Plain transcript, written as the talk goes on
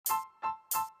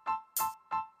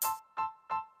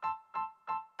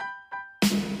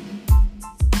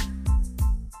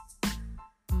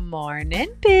morning,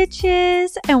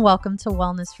 bitches, and welcome to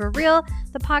Wellness for Real,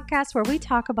 the podcast where we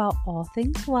talk about all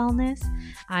things wellness.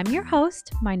 I'm your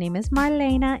host. My name is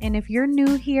Marlena, and if you're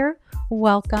new here,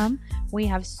 welcome. We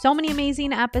have so many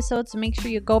amazing episodes, so make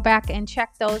sure you go back and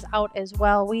check those out as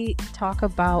well. We talk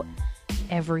about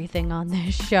everything on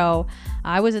this show.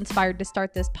 I was inspired to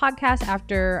start this podcast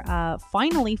after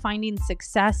finally finding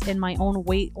success in my own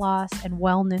weight loss and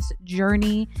wellness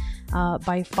journey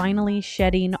by finally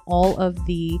shedding all of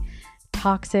the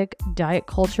toxic diet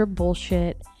culture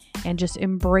bullshit and just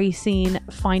embracing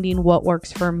finding what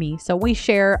works for me. So we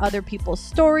share other people's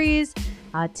stories,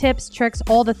 tips, tricks,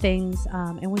 all the things,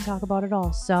 and we talk about it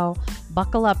all. So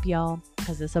buckle up, y'all,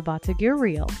 because it's about to get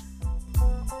real.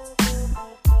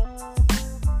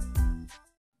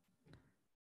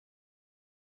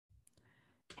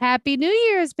 Happy New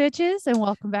Year's, bitches, and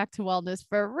welcome back to Wellness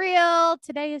for Real.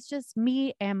 Today is just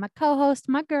me and my co-host,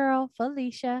 my girl,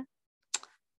 Felicia.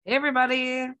 Hey,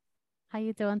 everybody. How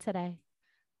you doing today?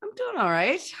 I'm doing all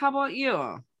right. How about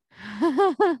you?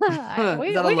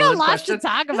 we got lots to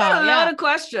talk about. That's a loaded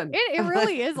question. It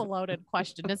really is a loaded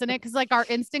question, isn't it? Because like our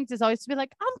instinct is always to be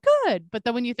like, I'm good. But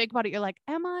then when you think about it, you're like,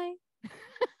 am I?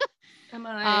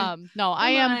 No, I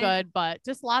am good, but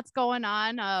just lots going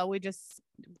on. We just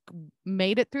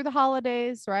made it through the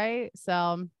holidays, right?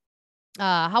 So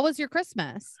how was your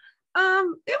Christmas? It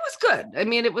was good. I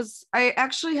mean, I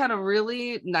actually had a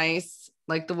really nice,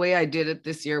 like the way I did it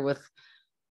this year with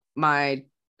my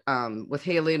with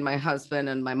Haley and my husband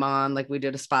and my mom, like we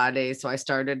did a spa day. So I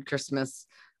started Christmas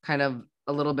kind of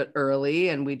a little bit early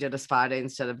and we did a spa day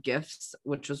instead of gifts,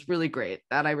 which was really great.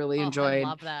 That I really enjoyed. I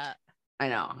love that. I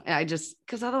know. And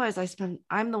because otherwise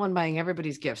I'm the one buying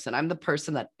everybody's gifts. And I'm the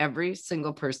person that every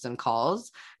single person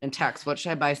calls and texts, what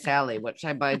should I buy Sally? What should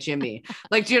I buy Jimmy?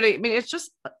 Like, do you know what I mean? It's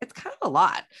kind of a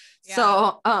lot. Yeah.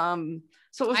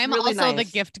 So it was I'm really also nice.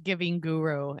 the gift giving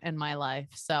guru in my life.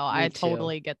 So I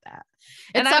totally get that.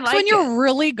 It and sucks when you're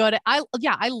really good at,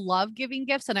 I love giving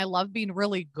gifts and I love being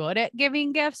really good at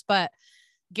giving gifts, but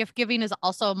gift giving is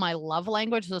also my love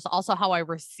language. So it's also how I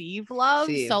receive love.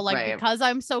 Because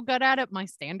I'm so good at it, my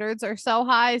standards are so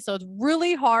high. So it's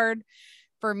really hard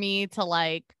for me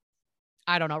to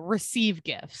I don't know, receive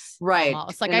gifts. Right.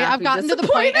 Almost. Like I've gotten to the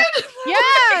point.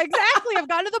 Yeah, exactly. I've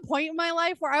gotten to the point in my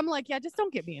life where I'm like, yeah, just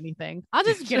don't give me anything. I'll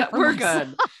just get it for myself.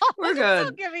 Good. We're good.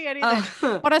 Don't give me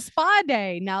anything. But a spa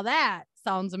day, now that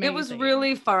sounds amazing. It was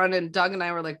really fun. And Doug and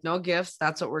I were like, no gifts.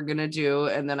 That's what we're going to do.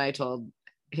 And then I told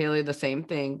Haley the same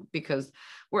thing because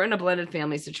we're in a blended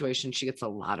family situation. She gets a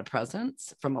lot of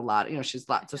presents from a lot, she's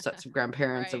lots of sets of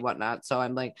grandparents and whatnot. So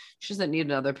I'm like, she doesn't need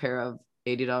another pair of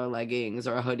 $80 leggings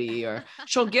or a hoodie, or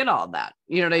she'll get all that.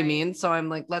 You know what I mean? So I'm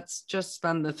like, let's just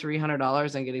spend the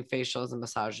 $300 on getting facials and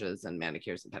massages and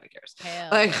manicures and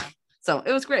pedicures. So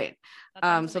it was great.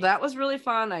 So that was really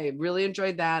fun. I really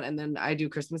enjoyed that. And then I do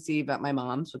Christmas Eve at my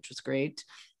mom's, which was great.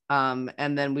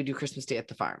 And then we do Christmas Day at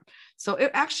the farm. So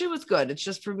it actually was good. It's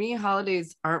just for me,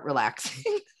 holidays aren't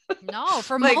relaxing. No,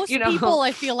 for most people,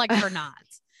 I feel like they're not,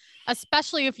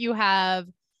 especially if you have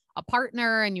a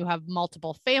partner and you have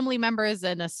multiple family members.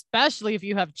 And especially if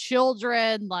you have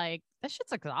children, like that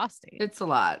shit's exhausting. It's a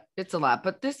lot.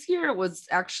 But this year it was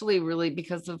actually really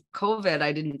because of COVID.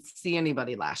 I didn't see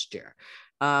anybody last year.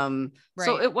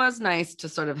 So it was nice to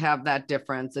sort of have that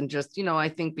difference. And just, I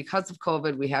think because of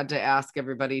COVID, we had to ask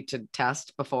everybody to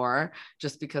test before,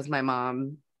 just because my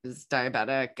mom is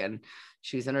diabetic and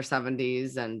she's in her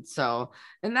 70s. And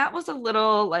that was a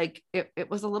little it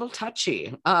was a little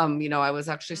touchy. I was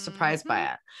actually surprised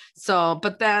by it. So,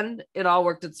 but then it all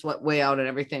worked its way out and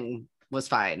everything was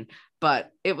fine.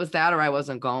 But it was that, or I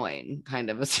wasn't going kind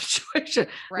of a situation.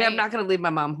 Right. I'm not going to leave my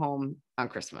mom home on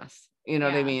Christmas. You know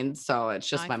what I mean? So it's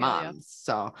just my mom's.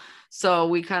 So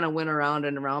we kind of went around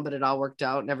and around, but it all worked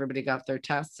out and everybody got their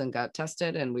tests and got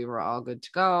tested and we were all good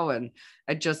to go. And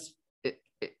we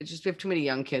have too many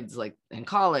young kids like in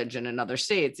college and in other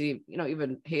states.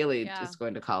 Even Haley is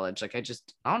going to college. I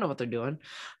don't know what they're doing.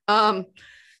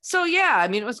 So yeah, I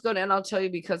mean, it was good. And I'll tell you,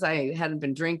 because I hadn't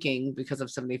been drinking because of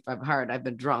 75 hard, I've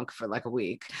been drunk for like a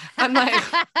week. I'm like,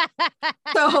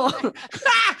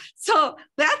 so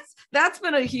that's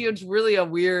been really a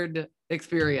weird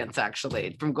experience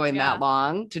actually, from going that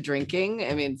long to drinking.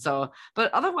 I mean,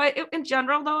 but otherwise in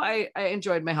general though, I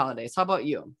enjoyed my holidays. How about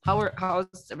you? How's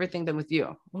everything been with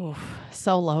you? Oof,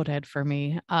 so loaded for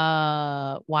me.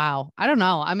 Wow. I don't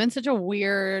know. I'm in such a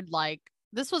weird,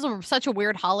 this was such a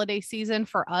weird holiday season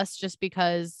for us just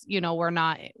because, we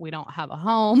don't have a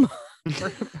home.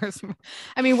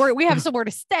 I mean, we have somewhere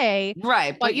to stay.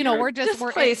 Right. But we're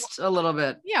displaced a little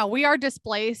bit. Yeah. We are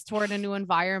displaced. We're in a new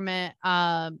environment.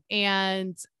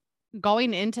 And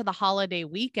going into the holiday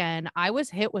weekend, I was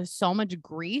hit with so much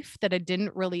grief that I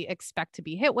didn't really expect to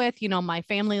be hit with. You know, my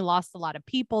family lost a lot of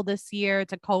people this year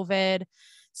to COVID.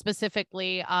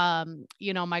 Specifically,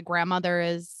 you know, my grandmother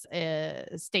is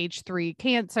stage 3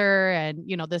 cancer, and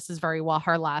you know, this is very well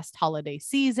her last holiday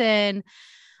season.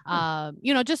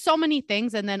 You know, just so many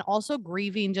things, and then also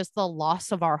grieving just the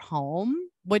loss of our home,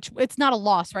 which it's not a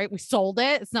loss, right? We sold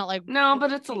it. It's not like no,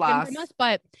 but it's a loss.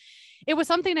 But it was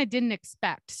something I didn't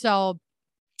expect. So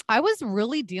I was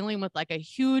really dealing with like a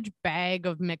huge bag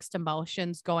of mixed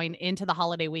emotions going into the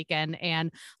holiday weekend.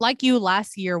 And like you,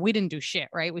 last year, we didn't do shit,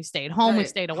 right? We stayed home. We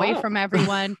stayed away from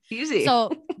everyone. Easy.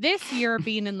 So this year,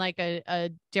 being in like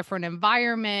a different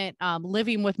environment,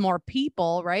 living with more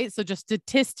people, right? So just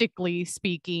statistically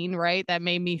speaking, right? That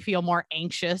made me feel more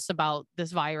anxious about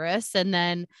this virus. And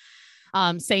then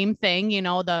same thing, you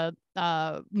know, the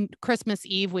Christmas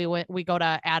Eve, we go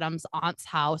to Adam's aunt's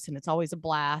house, and it's always a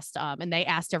blast. And they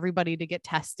asked everybody to get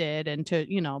tested and to,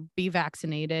 you know, be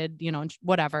vaccinated, you know,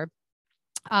 whatever.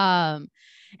 And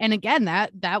again,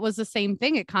 that was the same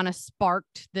thing. It kind of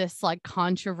sparked this like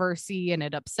controversy, and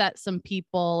it upset some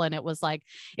people. And it was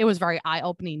very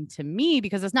eye-opening to me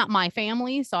because it's not my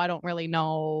family. So I don't really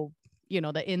know, you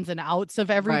know, the ins and outs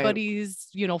of everybody's,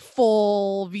 you know,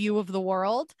 full view of the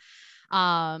world.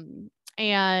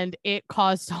 And it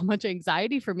caused so much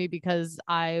anxiety for me because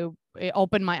it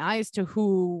opened my eyes to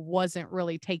who wasn't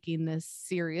really taking this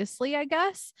seriously, I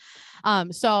guess.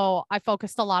 So I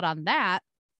focused a lot on that.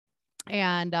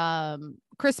 And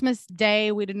Christmas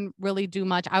Day, we didn't really do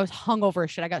much. I was hungover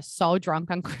as shit. I got so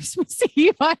drunk on Christmas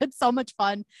Eve. I had so much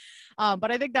fun.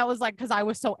 But I think that was like because I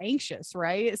was so anxious,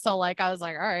 right? So like I was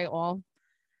like, all right, well,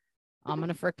 I'm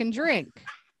gonna freaking drink.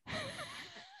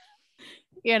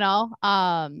 You know,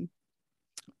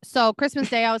 so Christmas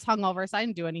Day, I was hungover, so I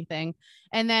didn't do anything.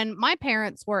 And then my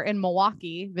parents were in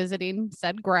Milwaukee visiting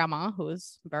said grandma,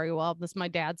 who's this is my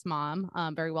dad's mom,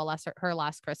 very well her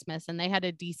last Christmas. And they had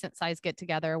a decent size get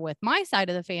together with my side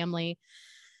of the family.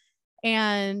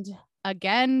 And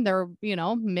again, there were, you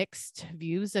know, mixed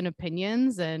views and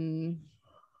opinions and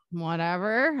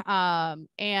whatever.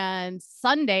 And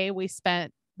Sunday we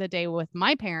spent the day with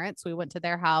my parents. We went to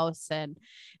their house, and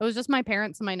it was just my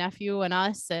parents and my nephew and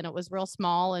us, and it was real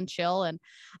small and chill. And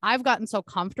I've gotten so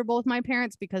comfortable with my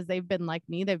parents because they've been like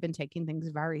me. They've been taking things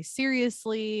very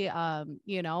seriously.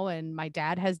 You know, and my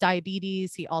dad has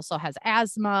diabetes. He also has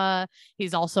asthma.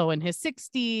 He's also in his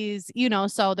 60s, you know,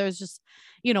 so there's just,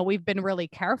 you know, we've been really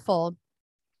careful.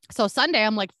 So Sunday,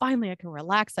 I'm like, finally, I can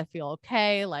relax. I feel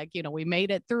okay. Like, you know, we made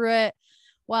it through it.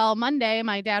 Well, Monday,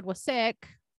 my dad was sick.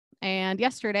 And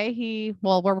yesterday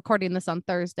we're recording this on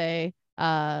Thursday,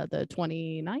 the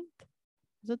 29th.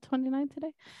 Is it 29th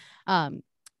today?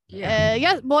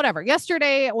 Yeah, whatever.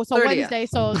 Yesterday, so 30th. Wednesday.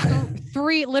 So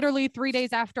literally 3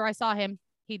 days after I saw him,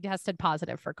 he tested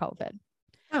positive for COVID.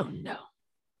 Oh no.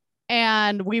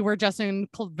 And we were just in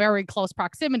very close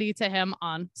proximity to him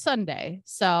on Sunday.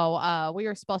 So we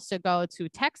were supposed to go to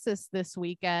Texas this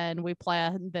weekend. We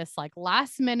planned this like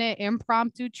last minute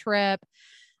impromptu trip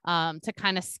to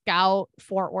kind of scout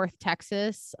Fort Worth,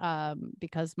 Texas,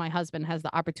 because my husband has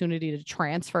the opportunity to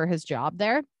transfer his job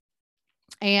there.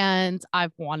 And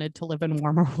I've wanted to live in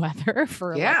warmer weather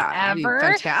for ever.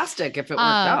 Fantastic if it worked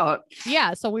out.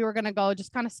 Yeah. So we were going to go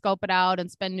just kind of scope it out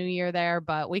and spend New Year there,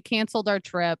 but we canceled our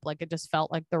trip. Like it just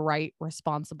felt like the right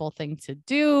responsible thing to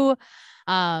do.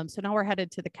 So now we're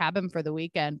headed to the cabin for the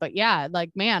weekend. But yeah,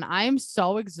 like, man, I'm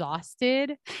so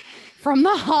exhausted from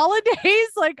the holidays.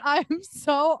 Like I'm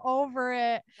so over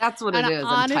it. That's what it is.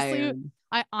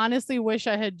 I honestly wish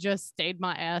I had just stayed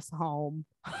my ass home.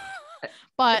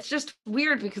 But it's just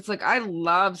weird because like I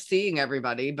love seeing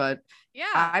everybody, but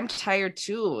yeah, I'm tired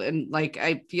too. And like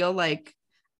I feel like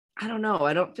I don't know.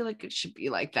 I don't feel like it should be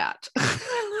like that.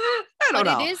 I don't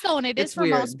know. It is though, and it's for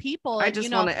weird. Most people. I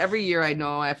just want to every year I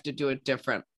know I have to do it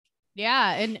different.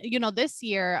 Yeah. And, you know, this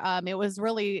year, it was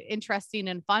really interesting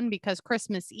and fun because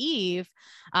Christmas Eve,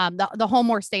 the home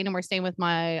we're staying with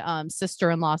my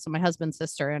sister-in-law, so my husband's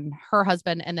sister and her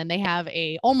husband, and then they have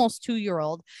a almost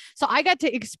 2-year-old. So I got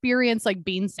to experience like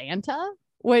being Santa,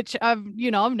 which I've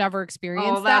never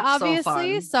experienced that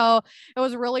obviously. So it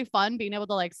was really fun being able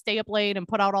to like stay up late and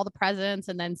put out all the presents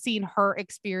and then seeing her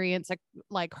experience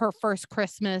like her first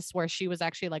Christmas where she was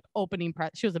actually like opening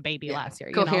she was a baby last year,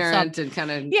 coherent and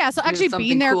kind of, so actually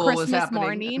being there cool Christmas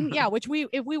morning. Yeah. Which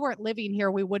if we weren't living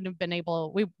here, we wouldn't have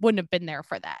been there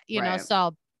for that, you know?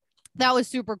 So that was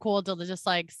super cool to just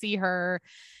like see her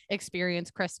experience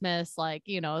Christmas, like,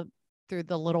 you know, through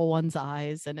the little one's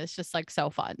eyes, and it's just like so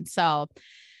fun. So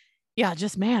yeah,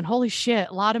 just man, holy shit.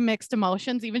 A lot of mixed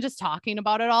emotions. Even just talking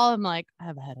about it all, I'm like, I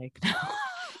have a headache now.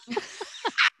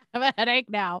 I have a headache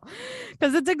now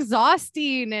because it's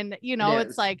exhausting. And,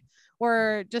 it's like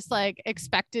we're just like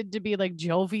expected to be like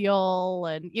jovial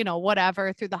and,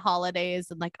 whatever through the holidays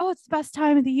and like, oh, it's the best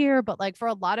time of the year. But like for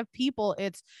a lot of people,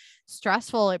 it's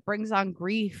stressful. It brings on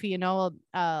grief, a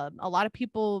lot of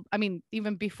people, I mean,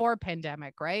 even before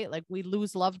pandemic, right? Like we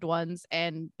lose loved ones.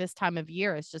 And this time of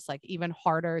year is just like even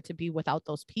harder to be without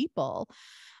those people.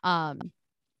 And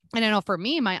I know for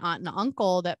me, my aunt and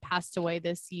uncle that passed away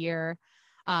this year,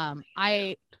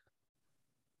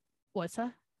 what's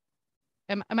that?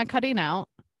 Am I cutting out?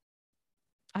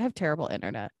 I have terrible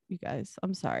internet, you guys.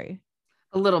 I'm sorry.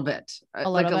 A little bit, a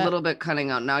little bit cutting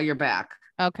out. Now you're back.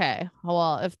 Okay.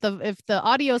 Well, if the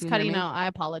audio is cutting out, I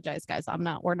apologize, guys.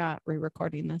 We're not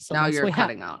re-recording this. Now you're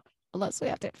cutting out. Unless we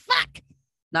have to. Fuck.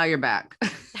 Now you're back.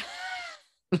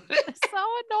 It's so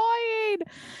annoying.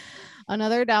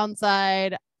 Another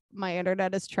downside. My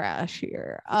internet is trash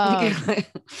here.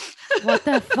 What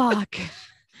the fuck?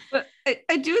 But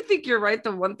I do think you're right.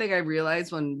 The one thing I realize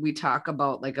when we talk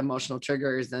about like emotional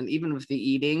triggers and even with the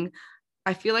eating,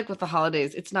 I feel like with the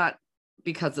holidays, it's not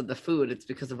because of the food. It's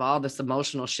because of all this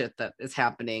emotional shit that is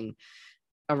happening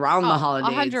around the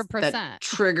holidays 100%. that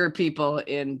trigger people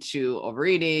into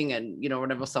overeating and,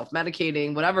 whatever,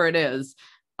 self-medicating, whatever it is.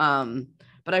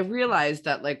 But I realized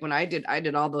that like when I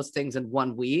did all those things in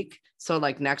 1 week. So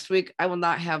like next week, I will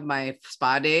not have my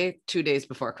spa day 2 days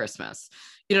before Christmas.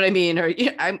 You know what I mean? Or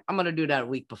I'm going to do that a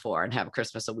week before and have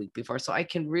Christmas a week before. So I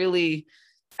can really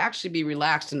actually be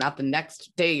relaxed and not the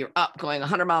next day you're up going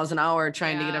 100 miles an hour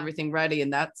trying to get everything ready.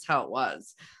 And that's how it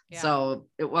was. Yeah. So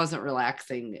it wasn't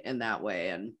relaxing in that way.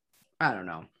 And I don't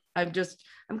know. I'm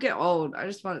getting old. I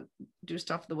just want to do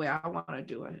stuff the way I want to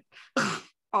do it.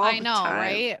 I know,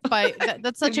 right? But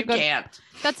that's such a good,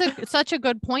 such a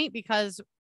good point because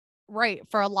right,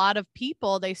 for a lot of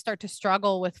people, they start to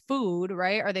struggle with food,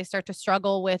 right? Or they start to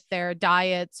struggle with their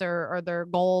diets or their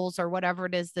goals or whatever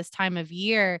it is this time of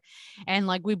year. And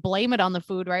like, we blame it on the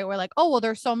food, right? We're like, oh, well,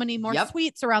 there's so many more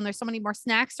sweets around. There's so many more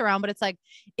snacks around, but it's like,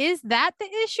 is that the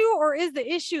issue? Or is the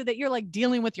issue that you're like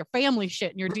dealing with your family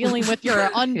shit and you're dealing with your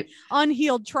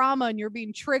unhealed trauma and you're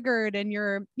being triggered and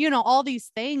you're, all these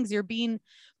things you're being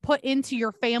put into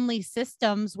your family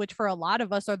systems, which for a lot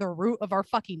of us are the root of our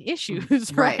fucking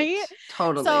issues, right?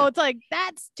 Totally. So it's like,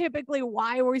 that's typically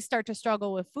why we start to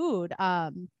struggle with food.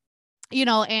 And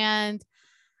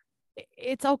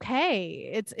it's okay.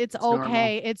 It's okay.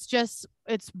 Normal. It's just,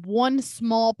 it's one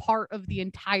small part of the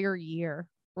entire year.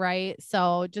 Right.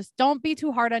 So just don't be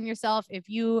too hard on yourself. If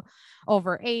you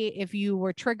overate, if you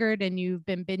were triggered and you've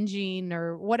been binging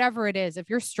or whatever it is, if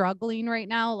you're struggling right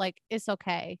now, like it's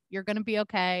okay. You're going to be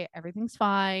okay. Everything's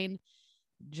fine.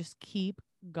 Just keep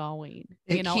going,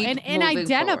 and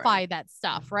identify forward. That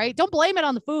stuff, right? Don't blame it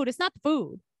on the food. It's not the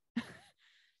food.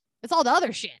 It's all the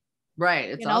other shit. Right.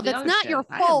 It's all that's not your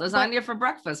fault. I had lasagna for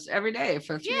breakfast every day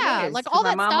for 3 days. Like all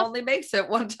that my mom stuff only makes it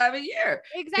one time a year.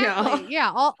 Exactly.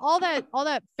 Yeah. All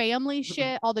that family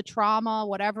shit, all the trauma,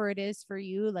 whatever it is for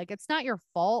you, like it's not your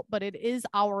fault, but it is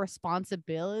our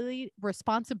responsibility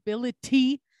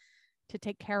to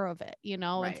take care of it,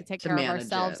 and to take care of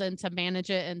ourselves and to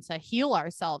manage it and to heal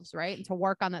ourselves. Right. And to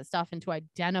work on that stuff and to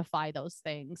identify those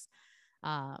things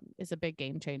is a big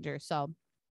game changer. So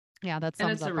yeah, that's, and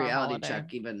it's a reality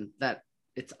check, even that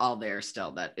it's all there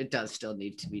still, that it does still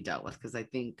need to be dealt with. Cause I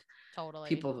think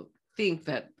people think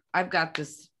that I've got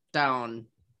this down.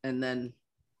 And then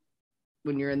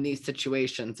when you're in these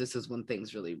situations, this is when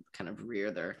things really kind of rear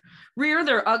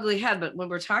their ugly head. But when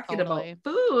we're talking about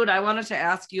food, I wanted to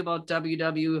ask you about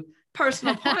WW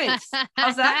personal points.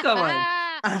 How's that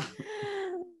going?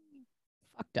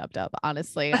 Fucked up,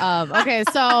 honestly. Okay,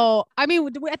 so I mean,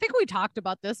 I think we talked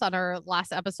about this on our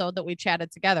last episode that we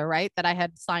chatted together, right? That I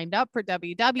had signed up for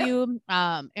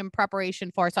WW in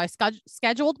preparation for. So I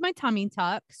scheduled my tummy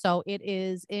tuck. So it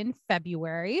is in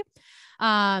February.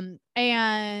 And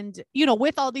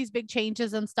with all these big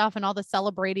changes and stuff and all the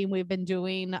celebrating we've been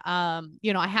doing, I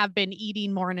have been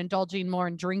eating more and indulging more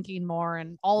and drinking more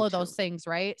and all of those things.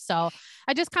 Right. So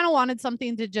I just kind of wanted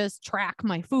something to just track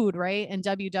my food. Right. And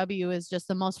WW is just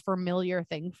the most familiar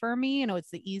thing for me.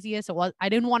 It's the easiest. I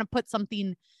didn't want to put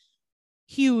something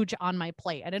huge on my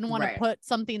plate. I didn't want to put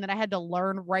something that I had to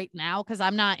learn right now, because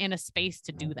I'm not in a space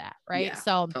to do that. Right. Yeah,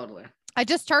 so totally. I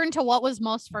just turned to what was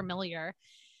most familiar.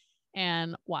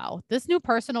 And wow, this new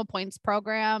personal points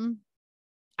program,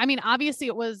 I mean,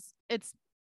 obviously it's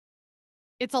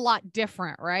a lot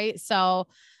different, right? So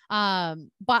But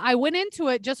I went into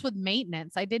it just with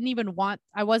maintenance. I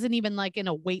wasn't even like in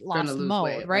a weight loss mode,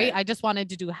 weight, right? I just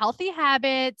wanted to do healthy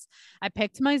habits. I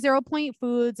picked my 0 point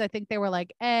foods. I think they were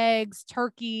like eggs,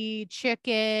 turkey,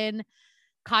 chicken,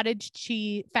 cottage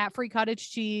cheese, fat-free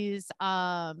cottage cheese.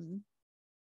 What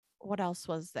else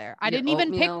was there? I didn't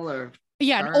even pick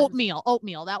an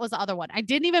oatmeal. That was the other one. I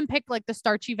didn't even pick like the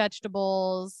starchy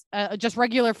vegetables. Just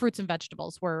regular fruits and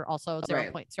vegetables were also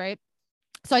 0 points, right?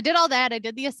 So I did all that. I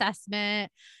did the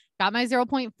assessment, got my 0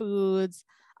 point foods,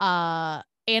 and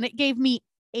it gave me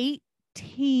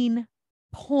 18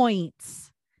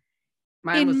 points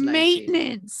in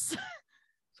maintenance.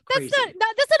 That's not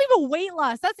even weight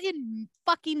loss. That's in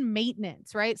fucking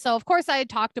maintenance, right? So of course I had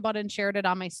talked about it and shared it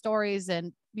on my stories,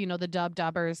 and the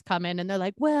dubbers come in and they're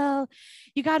like, well,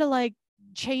 you got to like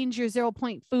change your 0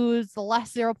 point foods. The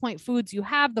less 0 point foods you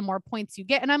have, the more points you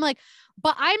get. And I'm like,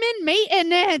 but I'm in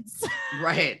maintenance.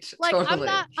 Right. Like totally.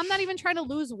 I'm not even trying to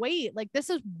lose weight. Like this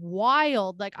is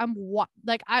wild. Like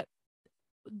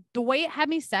the way it had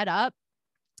me set up,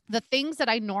 the things that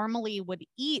I normally would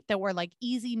eat that were like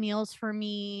easy meals for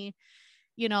me,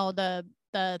 the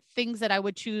things that I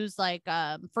would choose, like,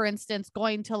 for instance,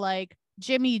 going to like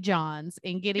Jimmy John's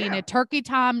and getting a turkey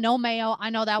tom, no mayo.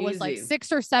 I know that was like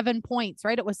 6 or 7 points,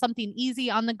 right? It was something easy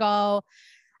on the go.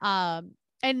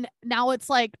 And now it's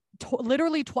like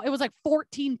literally it was like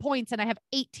 14 points and I have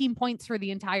 18 points for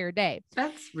the entire day.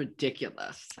 That's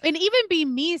ridiculous. And even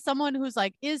being me, someone who's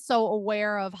like, is so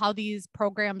aware of how these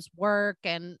programs work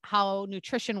and how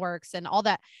nutrition works and all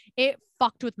that, it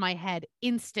fucked with my head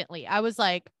instantly. I was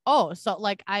like, oh, so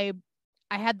like I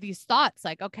had these thoughts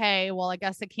like, okay, well, I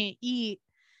guess I can't eat.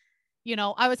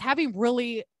 I was having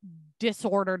really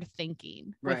disordered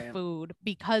thinking with food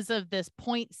because of this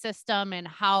point system and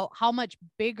how much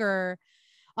bigger.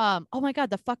 Oh my God,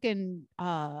 the fucking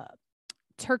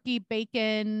turkey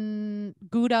bacon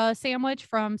Gouda sandwich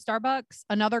from Starbucks,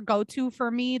 another go-to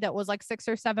for me that was like 6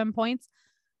 or 7 points.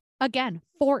 Again,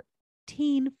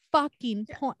 14 fucking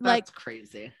points. Like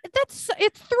crazy.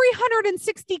 It's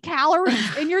 360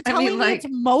 calories and you're telling me it's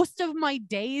most of my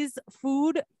day's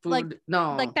food. Like,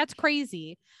 no, like that's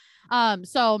crazy.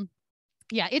 So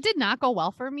yeah, it did not go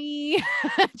well for me.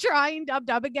 Trying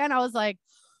dub again. I was like,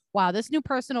 wow, this new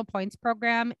personal points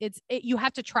program, you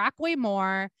have to track way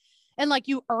more. And like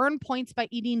you earn points by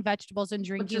eating vegetables and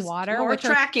drinking water. More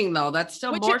tracking though. That's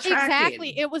still more tracking.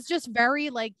 Exactly. It was just very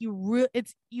like you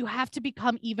have to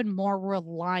become even more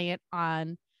reliant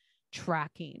on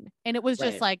tracking. And it was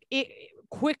just like it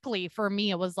quickly for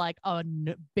me, it was like a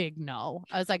big no.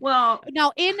 I was like, well,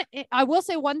 now I will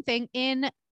say one thing in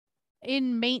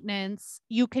maintenance,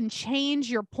 you can change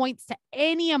your points to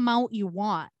any amount you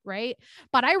want, right?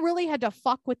 But I really had to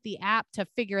fuck with the app to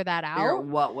figure that out.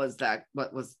 What was that?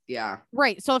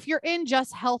 Right. So if you're in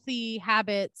just healthy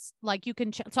habits, like you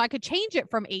can, so I could change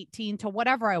it from 18 to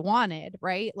whatever I wanted,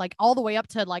 right? Like all the way up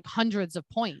to like hundreds of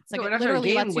points. Like it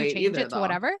literally lets you change it to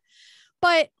whatever.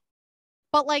 But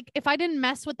like, if I didn't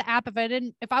mess with the app,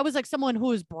 if I was like someone who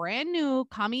was brand new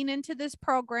coming into this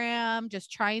program,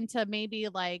 just trying to maybe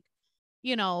like,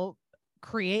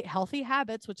 create healthy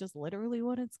habits, which is literally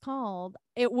what it's called,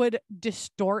 it would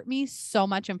distort me so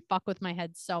much and fuck with my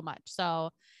head so much. So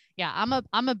yeah, I'm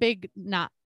a big no.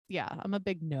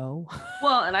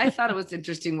 Well, and I thought it was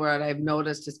interesting what I've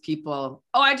noticed is people,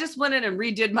 I just went in and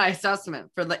redid my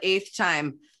assessment for the 8th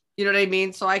time. You know what I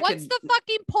mean? So what's the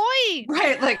fucking point?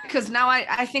 Right. Like, cause now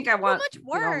I think I want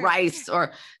rice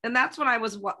and that's when I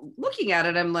was looking at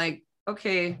it. I'm like,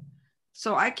 okay,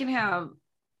 so I can have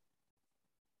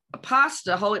a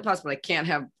pasta, whole wheat pasta, but I can't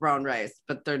have brown rice,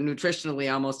 but they're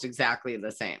nutritionally almost exactly the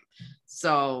same.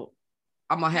 So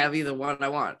I'm gonna have either one I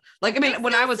want. Like, I mean,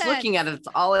 when I was looking at it,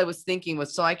 all I was thinking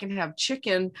was, so I can have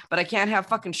chicken, but I can't have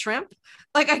fucking shrimp.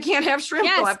 Like, I can't have shrimp.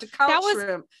 Yes, so I have to count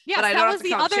shrimp, but I don't have to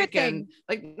count chicken.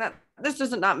 Like, this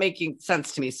isn't not making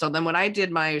sense to me. So then when I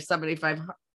did my 75,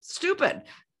 stupid,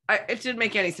 it didn't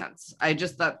make any sense. I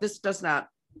just thought this does not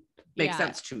make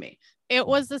sense to me. It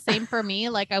was the same for me.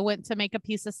 Like I went to make a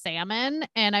piece of salmon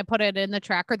and I put it in the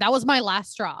tracker. That was my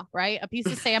last straw, right? A piece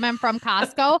of salmon from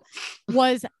Costco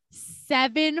was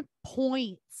 7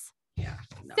 points. Yeah.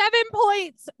 No. 7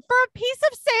 points for a piece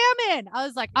of salmon. I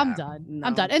was like, I'm done. No,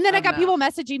 I'm done. And then I got people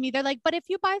messaging me. They're like, but if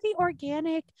you buy the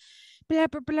organic, blah,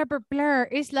 blah, blah, blah, blah,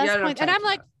 it's less points. And I'm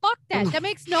like, fuck that. That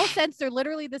makes no sense. They're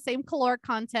literally the same caloric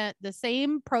content, the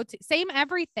same protein, same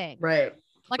everything. Right.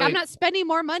 Like I'm not spending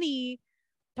more money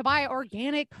to buy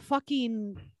organic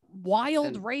fucking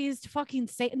wild raised fucking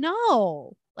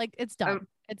no, like it's dumb.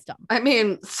 It's dumb. I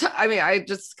mean, I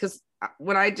just, cause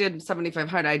when I did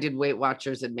 7,500, I did Weight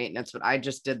Watchers and maintenance, but I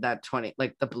just did that 20,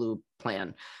 like the blue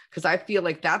plan. Cause I feel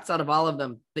like that's out of all of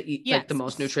them that eat like the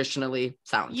most nutritionally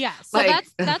sound. Yeah. So like,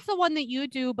 that's the one that you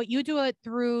do, but you do it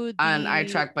through on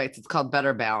iTrack Bites. It's called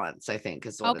Better Balance, I think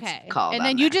is what it's called. And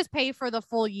then you just pay for the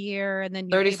full year, and then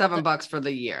you're $37 for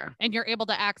the year. And you're able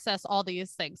to access all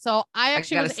these things. So I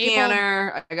got a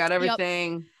scanner. I got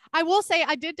everything. Yep. I will say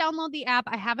I did download the app.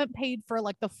 I haven't paid for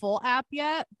like the full app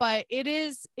yet, but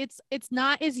it's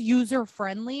not as user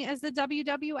friendly as the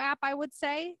WW app, I would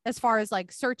say, as far as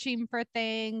like searching for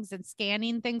things and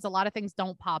scanning things. A lot of things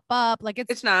don't pop up. Like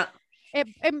it's not. It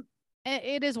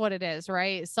is what it is,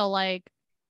 right? So like,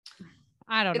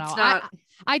 I don't know.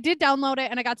 I did download it,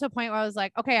 and I got to a point where I was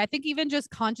like, okay, I think even just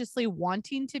consciously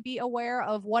wanting to be aware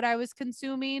of what I was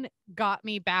consuming got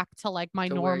me back to like my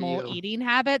normal eating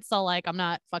habits. So like, I'm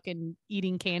not fucking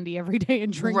eating candy every day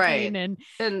and drinking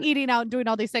and eating out and doing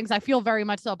all these things. I feel very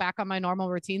much so back on my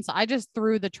normal routine. So I just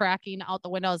threw the tracking out the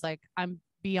window. I was like, I'm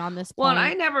beyond this point. Well,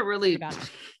 I never really...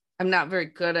 I'm not very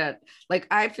good at, like,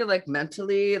 I feel like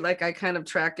mentally, like I kind of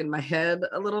track in my head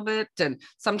a little bit. And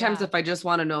sometimes if I just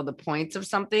want to know the points of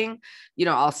something, you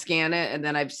know, I'll scan it, and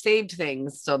then I've saved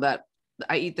things so that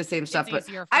I eat the same stuff. But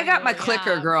I got my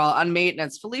clicker girl on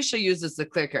maintenance. Felicia uses the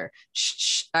clicker.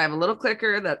 I have a little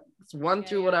clicker that's one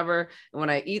through whatever. And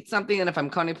when I eat something, and if I'm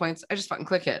counting points, I just fucking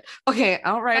click it. Okay,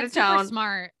 I'll write it down.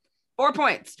 Smart. 4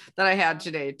 points that I had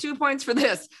today, 2 points for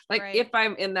this, like if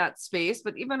I'm in that space.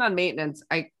 But even on maintenance,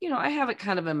 I have it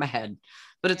kind of in my head,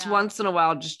 but it's once in a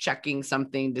while just checking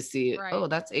something to see, oh,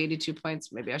 that's 82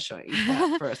 points. Maybe I should eat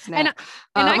that for a snack.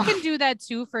 and I can do that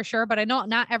too, for sure. But I know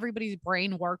not everybody's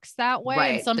brain works that way.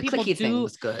 Right. And some people clicky thing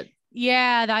was good.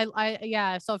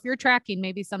 Yeah. So if you're tracking,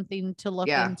 maybe something to look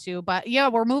into, but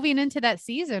we're moving into that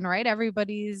season, right?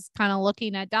 Everybody's kind of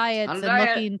looking at diets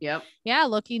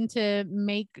looking to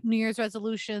make New Year's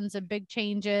resolutions and big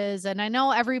changes. And I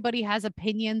know everybody has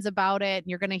opinions about it. And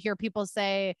you're going to hear people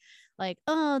say like,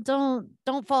 oh,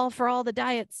 don't fall for all the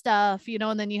diet stuff, you know?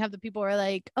 And then you have the people who are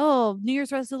like, oh, New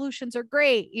Year's resolutions are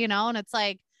great, you know? And it's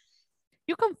like,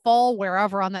 you can fall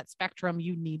wherever on that spectrum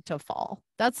you need to fall.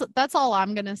 That's all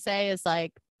I'm going to say is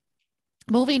like,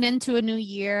 moving into a new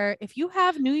year, if you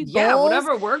have new goals,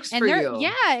 whatever works for you.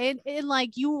 And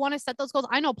like you want to set those goals.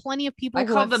 I know plenty of people. I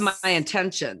call them my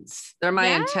intentions. They're my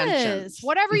intentions.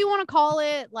 Whatever you want to call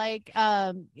it. Like,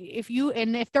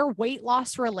 if they're weight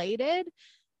loss related,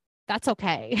 that's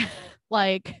okay.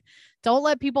 Like, don't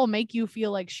let people make you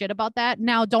feel like shit about that.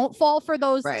 Now, don't fall for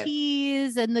those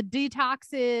teas and the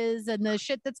detoxes and the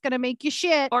shit that's going to make you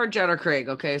shit. Or Jenna Craig.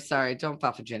 Okay. Sorry. Don't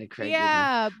fall for Jenny Craig.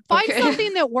 Yeah. Find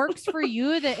something that works for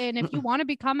you. And if you want to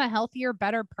become a healthier,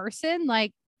 better person,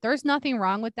 like there's nothing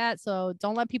wrong with that. So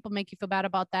don't let people make you feel bad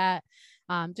about that.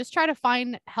 Just try to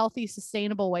find healthy,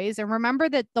 sustainable ways. And remember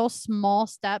that those small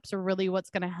steps are really what's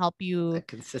going to help you. The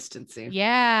consistency.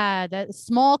 Yeah. That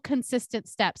small, consistent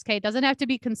steps. Okay. It doesn't have to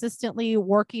be consistently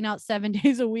working out 7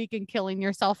 days a week and killing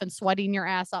yourself and sweating your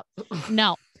ass up.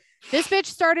 No, this bitch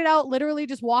started out literally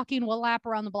just walking one lap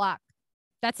around the block.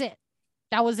 That's it.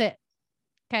 That was it.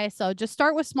 Okay. So just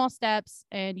start with small steps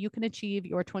and you can achieve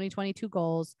your 2022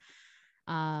 goals.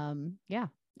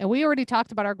 And we already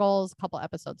talked about our goals a couple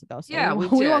episodes ago. So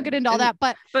we won't get into all that,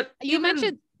 but you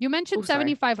mentioned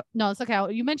 75. No, it's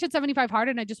okay. You mentioned 75 hard.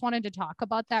 And I just wanted to talk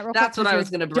about that real quick. That's what I was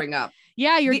going to bring up.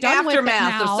 Yeah. You're done with it now.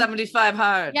 Aftermath of 75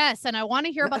 hard. Yes. And I want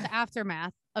to hear about the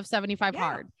aftermath of 75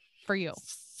 hard for you.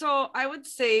 So I would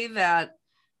say that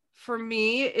for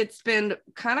me, it's been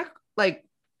kind of like,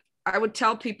 I would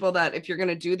tell people that if you're going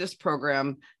to do this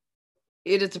program,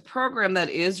 it is a program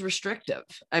that is restrictive.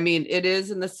 I mean, it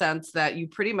is in the sense that you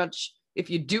pretty much,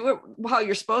 if you do it while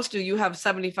you're supposed to, you have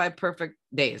 75 perfect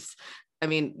days. I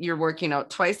mean, you're working out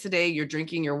twice a day, you're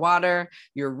drinking your water,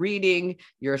 you're reading,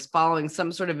 you're following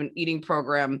some sort of an eating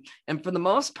program. And for the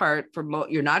most part,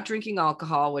 you're not drinking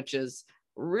alcohol, which is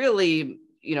really,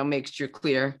 makes you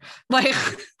clear. Like,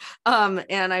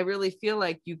 and I really feel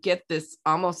like you get this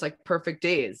almost like perfect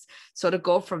days. So to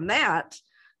go from that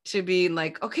to be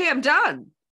like, okay, I'm done.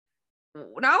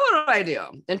 Now what do I do?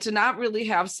 And to not really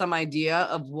have some idea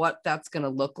of what that's going to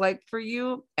look like for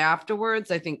you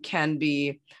afterwards, I think can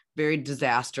be very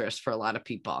disastrous for a lot of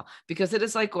people, because it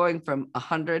is like going from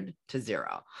 100 to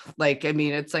 0. Like, I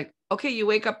mean, it's like, okay, you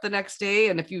wake up the next day,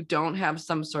 and if you don't have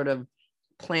some sort of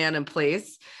plan in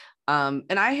place, and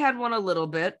I had one a little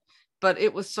bit, but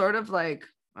it was sort of like,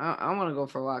 I want to go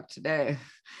for a walk today.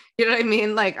 You know what I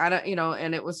mean? Like, I don't,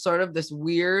 and it was sort of this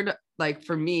weird, like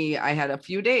for me, I had a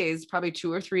few days, probably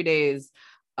 2 or 3 days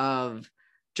of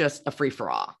just a free for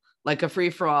all.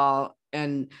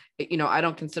 And, I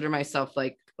don't consider myself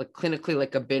like like clinically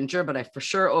like a binger, but I for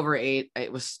sure overate.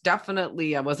 It was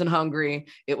definitely, I wasn't hungry.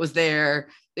 It was there.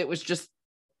 It was just,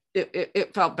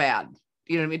 it felt bad.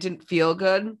 You know what I mean? It didn't feel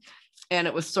good. And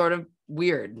it was sort of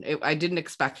weird. I didn't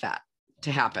expect that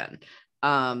to happen.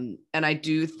 And I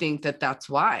do think that that's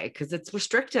why, because it's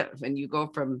restrictive and you go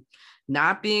from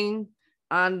not being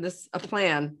on a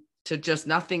plan to just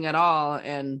nothing at all.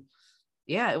 And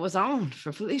yeah, it was on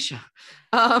for Felicia.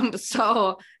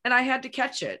 So, and I had to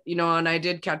catch it, you know, and I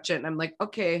did catch it. And I'm like,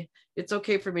 okay, it's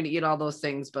okay for me to eat all those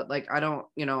things, but like, I don't,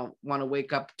 you know, want to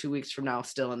wake up 2 weeks from now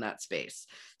still in that space.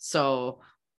 So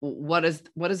what is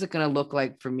it going to look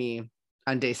like for me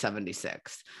on day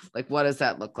 76? Like, what does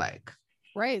that look like?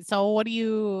 Right. So what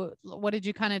did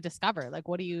you kind of discover? Like,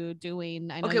 what are you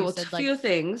doing? I know you said a few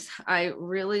things. I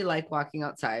really like walking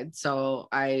outside. So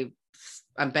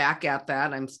I'm back at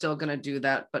that. I'm still going to do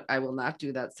that, but I will not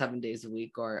do that 7 days a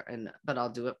week but I'll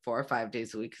do it 4 or 5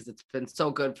 days a week because it's been so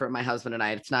good for my husband and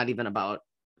I. It's not even about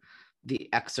the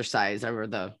exercise or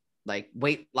the like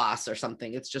weight loss or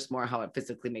something. It's just more how it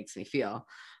physically makes me feel.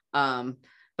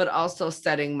 But also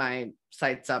setting my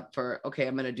sights up for, okay,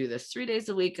 I'm going to do this 3 days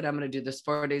a week and I'm going to do this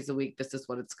 4 days a week. This is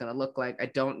what it's going to look like. I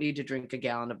don't need to drink a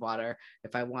gallon of water.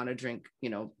 If I want to drink,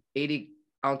 80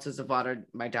 ounces of water,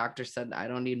 my doctor said I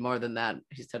don't need more than that.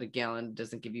 He said a gallon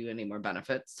doesn't give you any more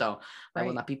benefits. So right. I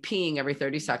will not be peeing every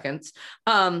 30 seconds.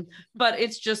 But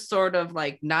it's just sort of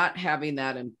like not having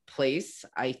that in place,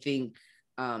 I think,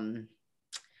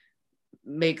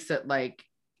 makes it like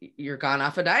you're gone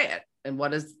off a diet. And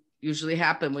what does usually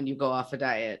happen when you go off a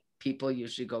diet? People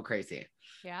usually go crazy.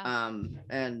 Yeah.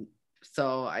 And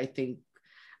so I think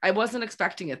I wasn't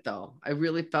expecting it though. I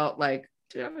really felt like,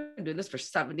 dude, I've been doing this for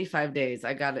 75 days.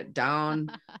 I got it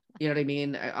down. You know what I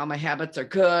mean? All my habits are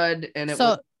good. And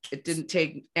it didn't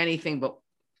take anything but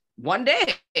one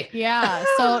day. Yeah.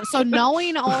 So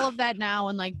knowing all of that now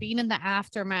and like being in the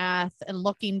aftermath and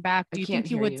looking back, do you think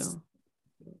you would,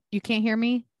 you can't hear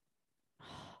me?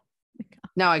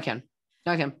 Now I can.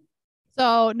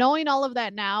 So knowing all of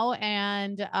that now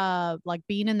and like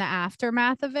being in the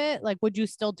aftermath of it, like, would you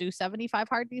still do 75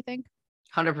 hard, do you think?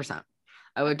 100%.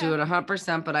 I would do it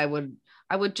 100%, but I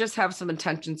would just have some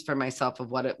intentions for myself of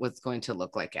what it was going to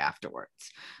look like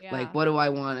afterwards. Yeah. Like, what do I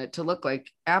want it to look like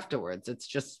afterwards? It's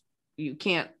just, you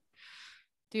can't.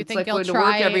 Do you it's think like you'll going to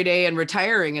work every day and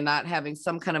retiring and not having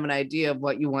some kind of an idea of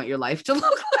what you want your life to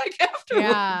look like afterwards?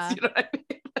 Yeah. You know what I mean?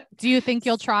 Do you think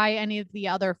you'll try any of the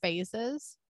other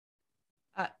phases?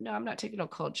 No, I'm not taking no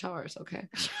cold showers. Okay.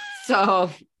 So,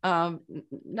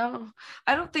 no,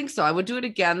 I don't think so. I would do it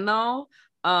again though.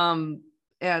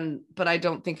 But I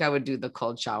don't think I would do the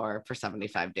cold shower for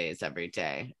 75 days every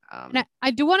day. And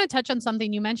I do want to touch on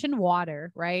something. You mentioned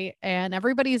water, right? And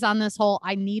everybody's on this whole,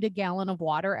 I need a gallon of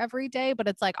water every day, but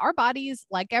it's like our bodies,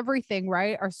 like everything,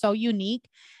 right, are so unique.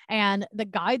 And the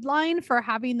guideline for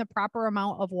having the proper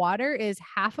amount of water is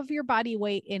half of your body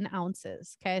weight in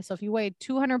ounces. Okay. So if you weigh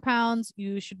 200 pounds,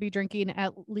 you should be drinking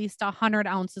at least 100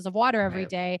 ounces of water every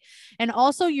day. And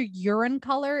also your urine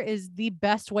color is the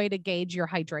best way to gauge your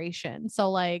hydration.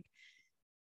 So like,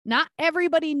 not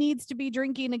everybody needs to be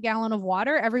drinking a gallon of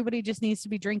water. Everybody just needs to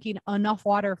be drinking enough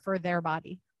water for their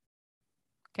body.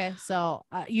 Okay. So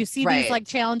you see these like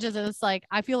challenges and it's like,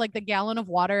 I feel like the gallon of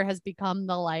water has become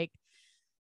the like,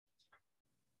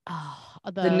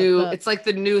 it's like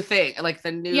the new thing, like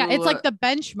the new, it's like the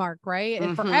benchmark, right?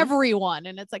 Mm-hmm. For everyone.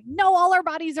 And it's like, no, all our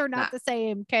bodies are not the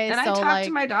same. Okay. And so I talked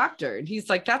to my doctor and he's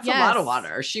like, that's a lot of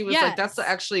water. She was like, that's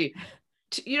actually,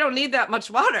 you don't need that much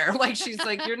water. Like, she's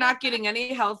like, you're not getting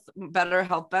any better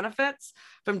health benefits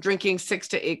from drinking 6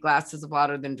 to 8 glasses of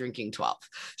water than drinking 12.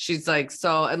 She's like,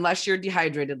 so unless you're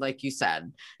dehydrated, like you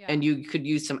said, and you could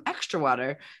use some extra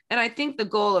water. And I think the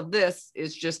goal of this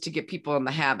is just to get people in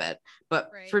the habit. But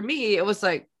for me, it was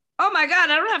like, oh my God,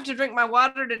 I don't have to drink my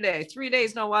water today. 3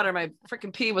 days, no water. My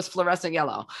freaking pee was fluorescent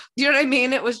yellow. Do you know what I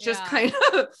mean? It was just kind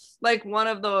of like one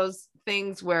of those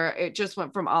things where it just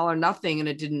went from all or nothing. And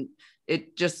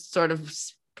it just sort of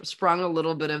sprung a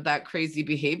little bit of that crazy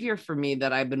behavior for me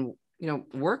that I've been,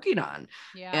 working on.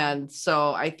 Yeah. And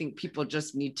so I think people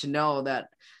just need to know that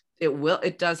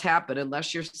it does happen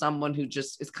unless you're someone who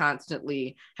just is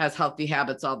constantly has healthy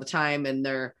habits all the time and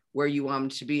they're where you want them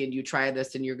to be. And you try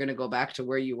this and you're going to go back to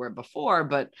where you were before.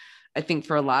 But I think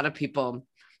for a lot of people,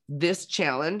 this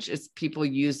challenge is people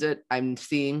use it. I'm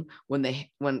seeing when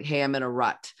hey, I'm in a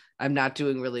rut. I'm not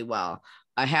doing really well.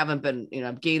 I haven't been,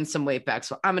 I've gained some weight back.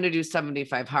 So I'm going to do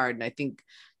 75 hard. And I think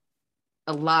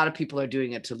a lot of people are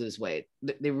doing it to lose weight.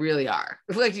 They really are.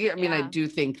 Like, I mean, I do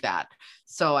think that.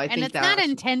 So I think it's not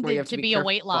intended to be a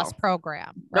weight loss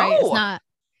program, right? No. It's not.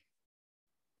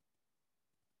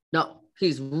 No,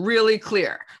 He's really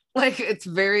clear. Like it's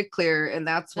very clear. And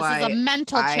that's this why is a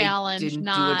mental challenge, didn't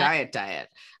not do a diet.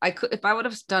 I could, if I would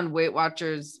have done Weight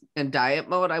Watchers in diet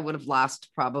mode, I would have lost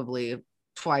probably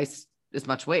twice as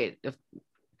much weight, if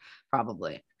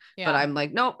probably. Yeah. But I'm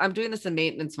like, no, I'm doing this in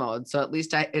maintenance mode. So at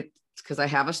least because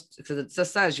it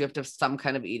just says you have to have some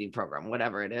kind of eating program,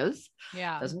 whatever it is.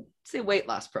 Yeah. It doesn't say weight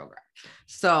loss program.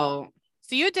 So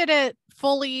you did it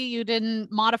fully. You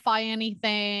didn't modify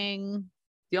anything.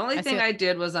 The only thing I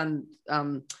did was on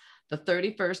the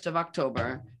 31st of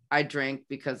October, I drank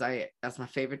because that's my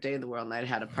favorite day in the world. And I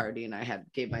had a party and I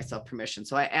gave myself permission.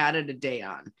 So I added a day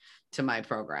on to my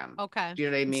program. Okay. Do you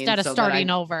know what I mean? Instead of starting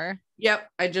over. Yep.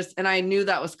 And I knew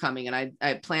that was coming. And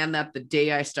I planned that the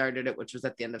day I started it, which was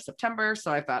at the end of September.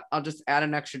 So I thought I'll just add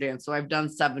an extra day. And so I've done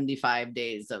 75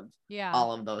 days of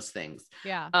all of those things.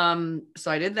 Yeah.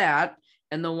 So I did that.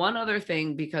 And the one other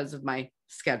thing, because of my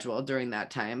schedule during that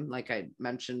time, like I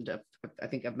mentioned, I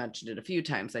think I've mentioned it a few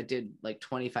times, I did like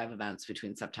 25 events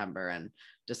between September and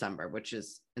December, which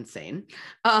is insane.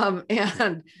 So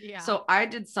I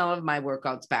did some of my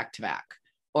workouts back to back,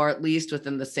 or at least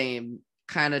within the same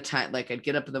kind of time. Like I'd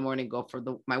get up in the morning, go for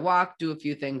my walk, do a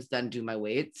few things, then do my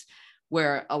weights,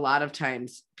 where a lot of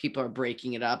times people are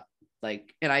breaking it up.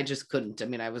 Like, and I just couldn't. I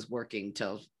mean, I was working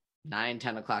till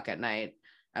 9-10 o'clock at night.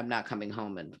 I'm not coming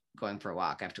home and going for a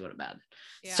walk. I have to go to bed.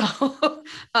 Yeah.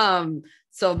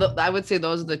 So I would say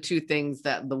those are the two things.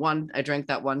 That the one I drank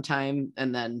that one time,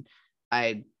 and then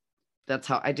that's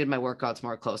how I did my workouts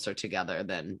more closer together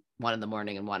than one in the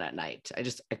morning and one at night.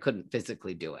 I couldn't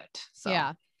physically do it. So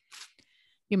yeah,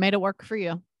 you made it work for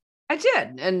you. I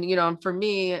did. And, for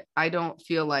me, I don't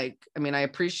feel like, I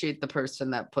appreciate the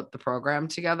person that put the program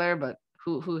together, but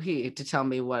who he to tell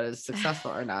me what is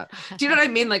successful or not. Do you know what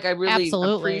I mean? Like I really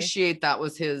appreciate that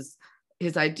was his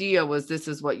idea was this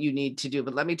is what you need to do.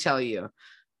 But let me tell you,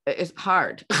 it's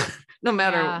hard. No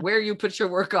matter where you put your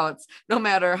workouts, no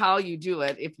matter how you do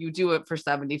it, if you do it for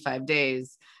 75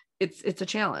 days, it's a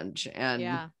challenge. And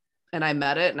I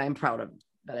met it, and I'm proud of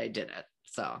that I did it.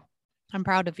 So I'm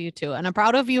proud of you too. And I'm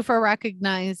proud of you for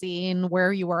recognizing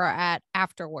where you were at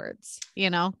afterwards,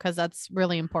 because that's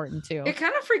really important too. It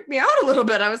kind of freaked me out a little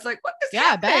bit. I was like, what is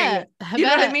happening? I bet. Know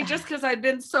what I mean? Just because I'd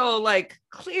been so like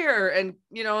clear and,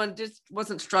 and just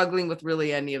wasn't struggling with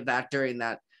really any of that during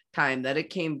that time, that it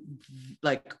came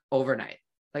like overnight,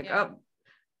 like,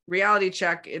 reality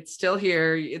check. It's still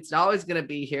here. It's always going to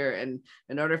be here. And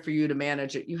in order for you to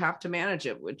manage it, you have to manage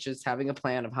it, which is having a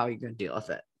plan of how you're going to deal with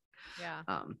it. Yeah.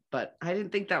 But I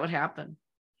didn't think that would happen.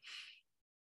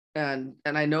 And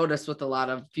I noticed with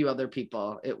a few other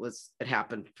people, it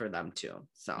happened for them too.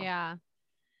 So, yeah.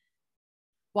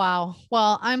 Wow.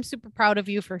 Well, I'm super proud of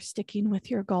you for sticking with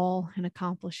your goal and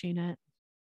accomplishing it.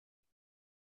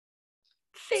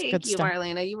 Thank you,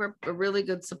 Marlena. You were a really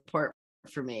good support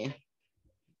for me.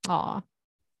 Aw,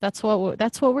 that's what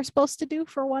we're supposed to do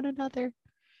for one another.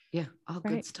 Yeah. All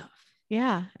good stuff.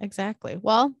 Yeah, exactly.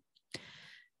 Well,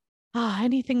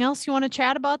 anything else you want to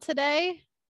chat about today?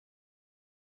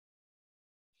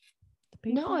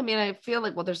 No, I feel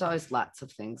like, there's always lots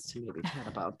of things to maybe chat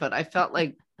about, but I felt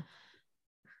like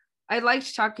I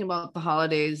liked talking about the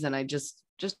holidays, and I just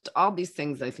all these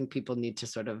things I think people need to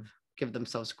sort of give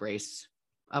themselves grace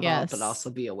about, but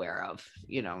also be aware of,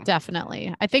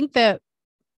 Definitely. I think that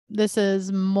this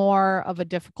is more of a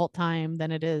difficult time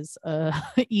than it is a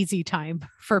easy time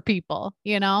for people,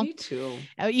 Me too.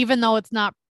 Even though it's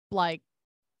not like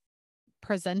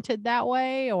presented that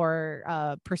way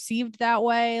or perceived that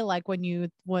way. Like when you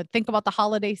would think about the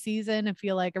holiday season and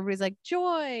feel like everybody's like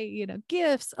joy,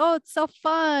 gifts. Oh, it's so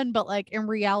fun. But like in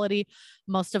reality,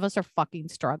 most of us are fucking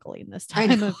struggling this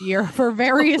time of year for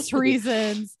various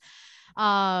reasons.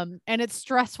 And it's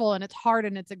stressful and it's hard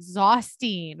and it's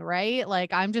exhausting, right?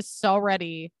 Like I'm just so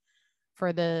ready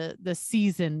for the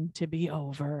season to be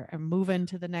over and move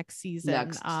into the next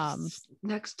season.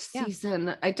 Next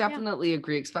season. I definitely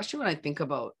agree, especially when I think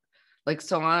about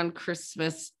so on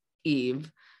Christmas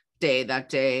Eve that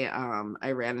day,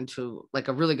 I ran into like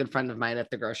a really good friend of mine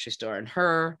at the grocery store, and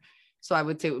so I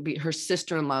would say it would be her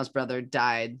sister-in-law's brother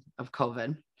died of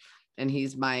COVID, and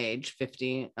he's my age,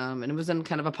 50. And it was in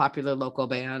kind of a popular local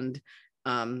band.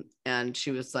 And she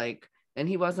was like, and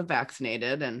he wasn't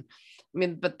vaccinated. And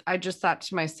but I just thought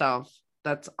to myself,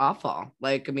 that's awful.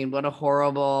 Like, what a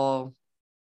horrible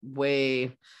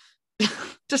way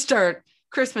to start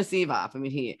Christmas Eve off.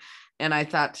 And I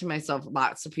thought to myself,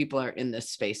 lots of people are in this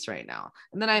space right now.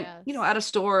 And then at a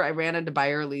store, I ran into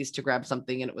Byerly's to grab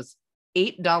something, and it was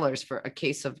 $8 for a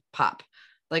case of pop,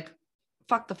 like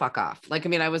fuck the fuck off. Like, I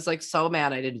mean, I was like so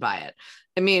mad I didn't buy it.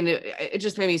 I mean, it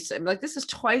just made me like, this is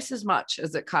twice as much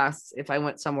as it costs if I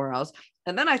went somewhere else.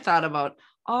 And then I thought about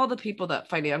all the people that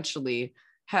financially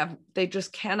they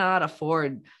just cannot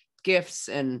afford gifts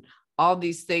and all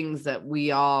these things that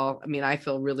we all, I mean, I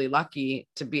feel really lucky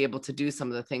to be able to do some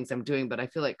of the things I'm doing, but I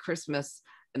feel like Christmas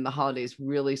and the holidays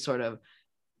really sort of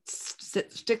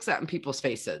sticks out in people's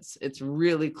faces. It's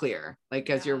really clear, like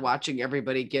as you're watching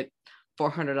everybody get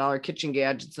 $400 kitchen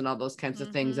gadgets and all those kinds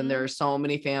of things. And there are so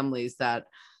many families that,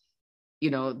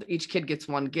 you know, each kid gets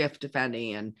one gift, if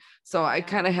any. And so I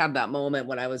kind of had that moment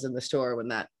when I was in the store when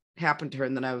that happened to her.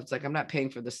 And then I was like, I'm not paying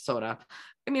for this soda.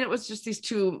 I mean, it was just these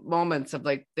two moments of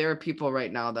like, there are people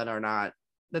right now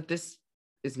that this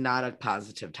is not a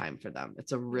positive time for them.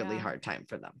 It's a really hard time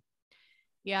for them.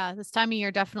 Yeah, this time of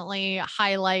year definitely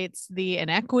highlights the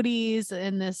inequities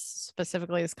in this,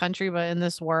 specifically this country, but in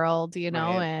this world, you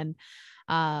know, and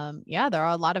there are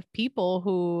a lot of people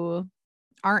who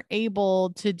aren't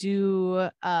able to do,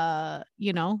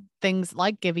 you know, things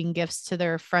like giving gifts to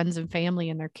their friends and family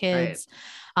and their kids,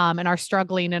 and are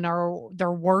struggling and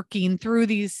they're working through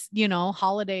these, you know,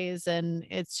 holidays. And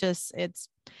it's just, it's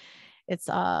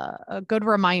a good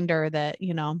reminder that,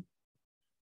 you know,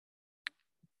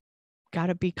 got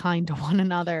to be kind to one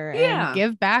another and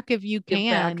give back if you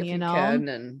can, you know,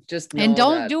 and just know and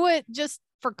don't do it just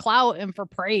for clout and for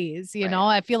praise. You know,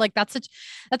 I feel like that's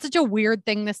such a weird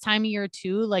thing this time of year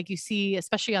too. Like you see,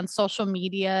 especially on social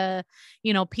media,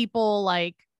 you know, people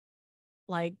like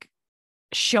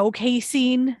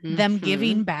showcasing them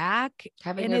giving back,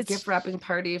 having a gift wrapping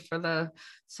party for the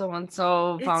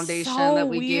so-and-so foundation that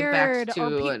we gave back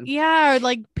to, or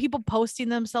like people posting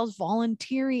themselves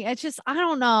volunteering. It's just, I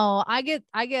don't know, I get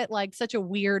like such a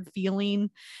weird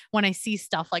feeling when I see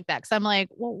stuff like that, because I'm like,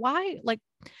 well, why? Like,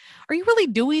 are you really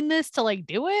doing this to like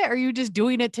do it, or are you just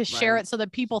doing it to share it so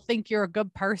that people think you're a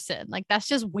good person? Like, that's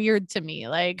just weird to me.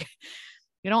 Like,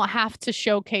 you don't have to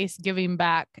showcase giving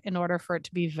back in order for it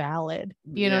to be valid.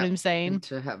 You know what I'm saying? And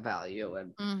to have value.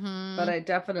 And but I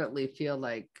definitely feel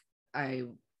like I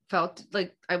felt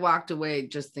like I walked away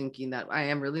just thinking that I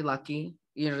am really lucky.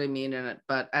 You know what I mean?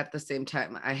 But at the same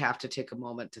time, I have to take a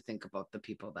moment to think about the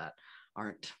people that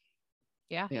aren't.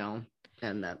 Yeah. You know,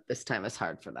 and that this time is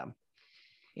hard for them.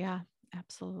 Yeah,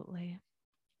 absolutely.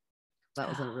 That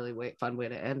was a really fun way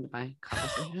to end my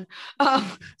conversation.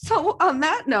 So on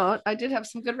that note, I did have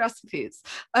some good recipes.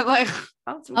 I'm like,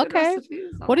 good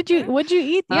recipes. What'd you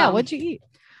eat? Yeah, what'd you eat?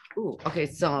 Ooh, okay.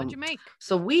 So what'd you make?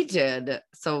 So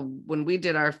when we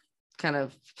did our kind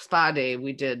of spa day,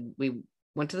 we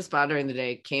went to the spa during the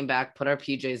day, came back, put our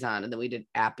PJs on, and then we did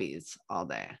appies all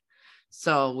day.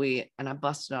 So I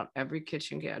busted out every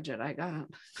kitchen gadget I got.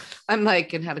 I'm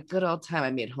like, and had a good old time.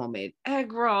 I made homemade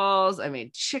egg rolls. I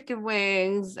made chicken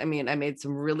wings. I mean, I made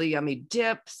some really yummy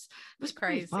dips. It was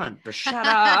pretty fun.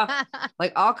 Bruschetta,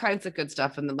 like all kinds of good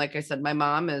stuff. And then, like I said, my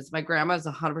grandma is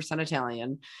 100%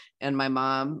 Italian, and my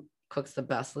mom cooks the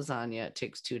best lasagna. It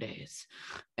takes 2 days,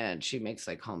 and she makes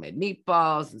like homemade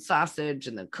meatballs and sausage,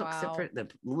 and then cooks it for the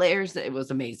layers. It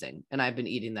was amazing. And I've been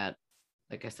eating that,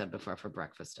 like I said before, for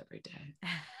breakfast every day.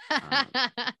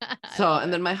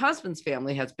 And then my husband's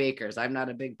family has bakers. I'm not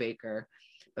a big baker,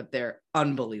 but they're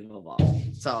unbelievable.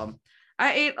 So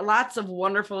I ate lots of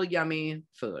wonderful, yummy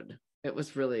food. It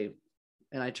was really,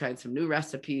 and I tried some new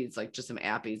recipes, like just some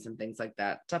appies and things like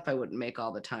that. Stuff I wouldn't make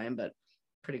all the time, but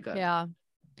pretty good. Yeah.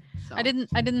 So. I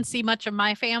didn't see much of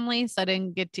my family, so I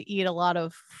didn't get to eat a lot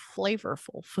of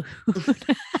flavorful food.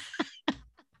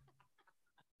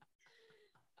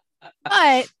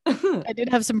 But I did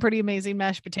have some pretty amazing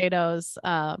mashed potatoes.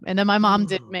 And then my mom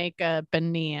did make a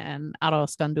beni and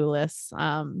arroz con dulces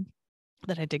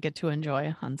that I did get to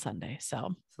enjoy on Sunday.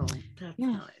 So that's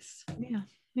nice.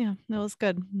 Yeah, it was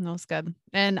good.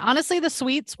 And honestly, the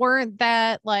sweets weren't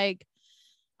that like,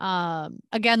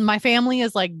 again, my family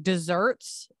is like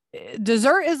desserts.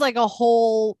 Dessert is like a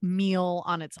whole meal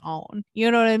on its own.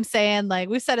 You know what I'm saying? Like,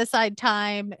 we set aside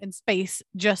time and space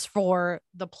just for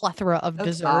the plethora of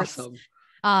desserts.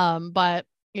 Awesome. But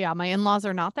yeah, my in-laws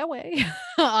are not that way.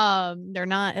 They're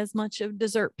not as much of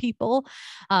dessert people.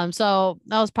 So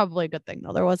that was probably a good thing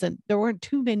though. There weren't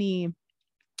too many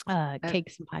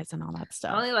cakes and pies and all that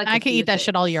stuff. I can eat that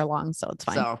shit all year long, so it's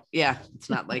fine. So yeah, it's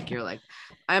not like you're like,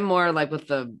 I'm more like with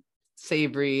the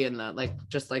savory and the like,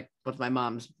 just like with my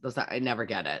mom's, I never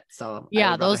get it. So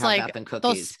yeah, those like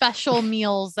those special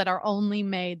meals that are only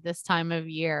made this time of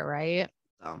year, right?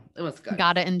 So it was good.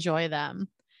 Gotta enjoy them.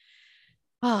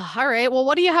 Oh, all right. Well,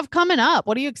 what do you have coming up?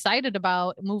 What are you excited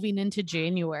about moving into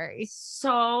January?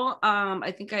 So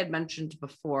I think I had mentioned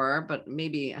before, but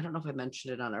maybe I don't know if I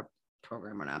mentioned it on our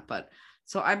program or not, but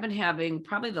So I've been having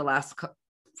probably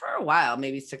for a while,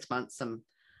 maybe 6 months,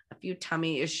 a few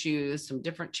tummy issues, some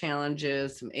different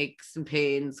challenges, some aches and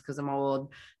pains because I'm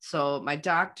old. So my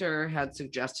doctor had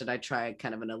suggested I try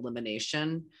kind of an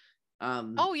elimination.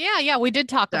 Yeah. We did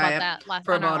talk about that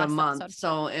for about a month. episode.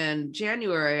 So in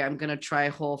January, I'm going to try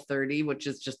Whole30, which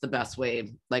is just the best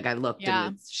way. Like I looked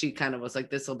and she kind of was like,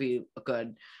 this will be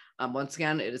good. Once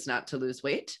again, it is not to lose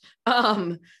weight.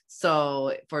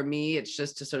 So for me, it's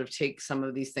just to sort of take some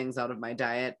of these things out of my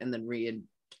diet and then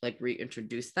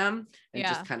reintroduce them and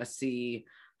just kind of see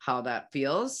how that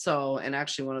feels. So, and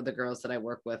actually one of the girls that I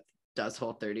work with does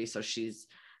Whole30. So she's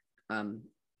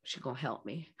gonna help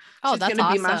me. Oh, she's that's gonna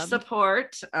awesome. Be my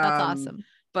support. That's awesome.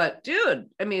 But dude,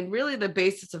 I mean, really the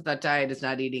basis of that diet is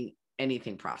not eating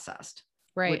anything processed,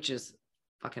 right? Which is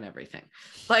fucking everything.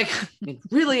 Like, I mean,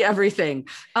 really everything.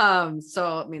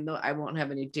 So I mean, I won't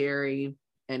have any dairy,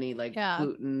 any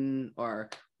gluten or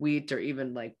wheat or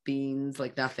even like beans,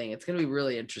 like nothing. It's going to be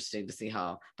really interesting to see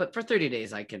how, but for 30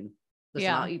 days I can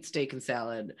I'll eat steak and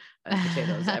salad and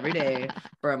potatoes every day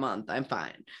for a month. I'm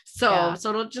fine. So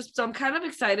I'm kind of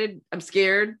excited. I'm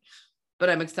scared, but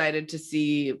I'm excited to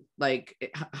see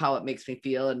like how it makes me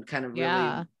feel and kind of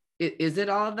really, is it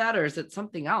all of that or is it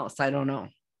something else? I don't know.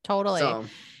 Totally. So,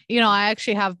 I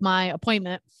actually have my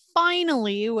appointment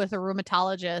finally with a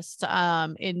rheumatologist.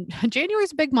 In January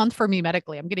is a big month for me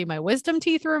medically. I'm getting my wisdom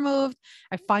teeth removed.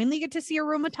 I finally get to see a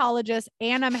rheumatologist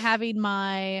and I'm having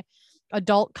my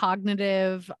adult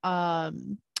cognitive,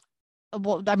 I'm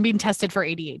being tested for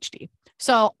ADHD.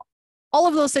 So all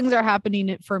of those things are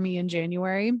happening for me in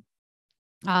January.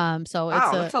 So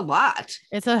it's a lot.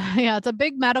 It's a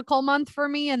big medical month for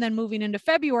me. And then moving into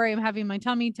February, I'm having my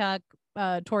tummy tuck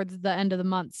towards the end of the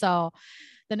month. So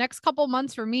the next couple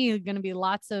months for me are going to be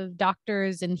lots of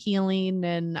doctors and healing.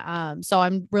 And so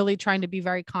I'm really trying to be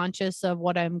very conscious of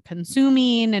what I'm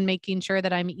consuming and making sure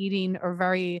that I'm eating a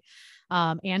very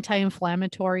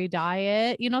anti-inflammatory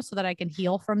diet, so that I can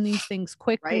heal from these things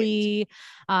quickly.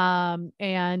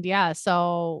 Right.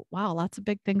 So wow, lots of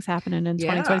big things happening in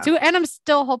 2022. And I'm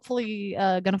still hopefully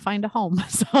going to find a home.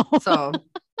 So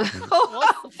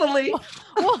hopefully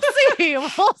we'll see.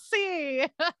 We'll see.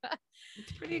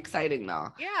 It's pretty exciting though.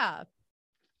 Yeah,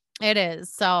 it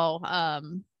is. So,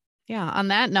 on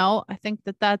that note, I think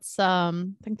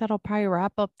that'll probably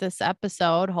wrap up this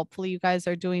episode. Hopefully you guys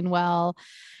are doing well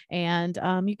and,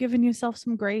 you're giving yourself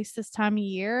some grace this time of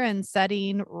year and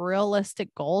setting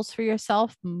realistic goals for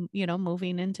yourself,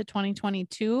 moving into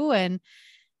 2022 and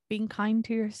being kind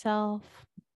to yourself,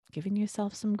 giving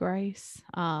yourself some grace.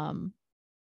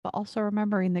 But also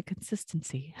remembering that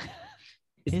consistency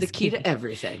is the key to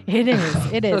everything. It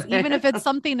is. It is. Even if it's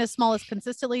something as small as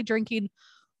consistently drinking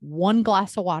 1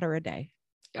 glass of water a day.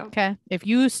 Yep. Okay. If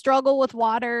you struggle with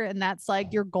water and that's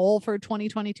like your goal for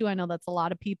 2022, I know that's a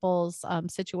lot of people's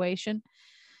situation.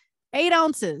 8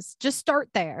 ounces, just start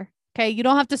there. Okay. You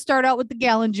don't have to start out with the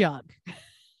gallon jug.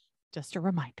 Just a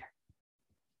reminder.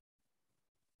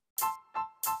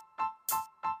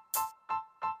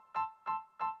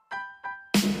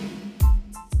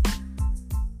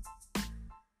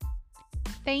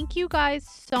 Thank you guys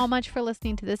so much for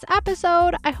listening to this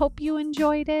episode. I hope you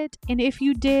enjoyed it. And if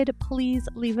you did, please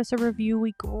leave us a review.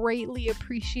 We greatly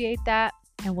appreciate that.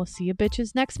 And we'll see you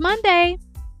bitches next Monday.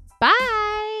 Bye.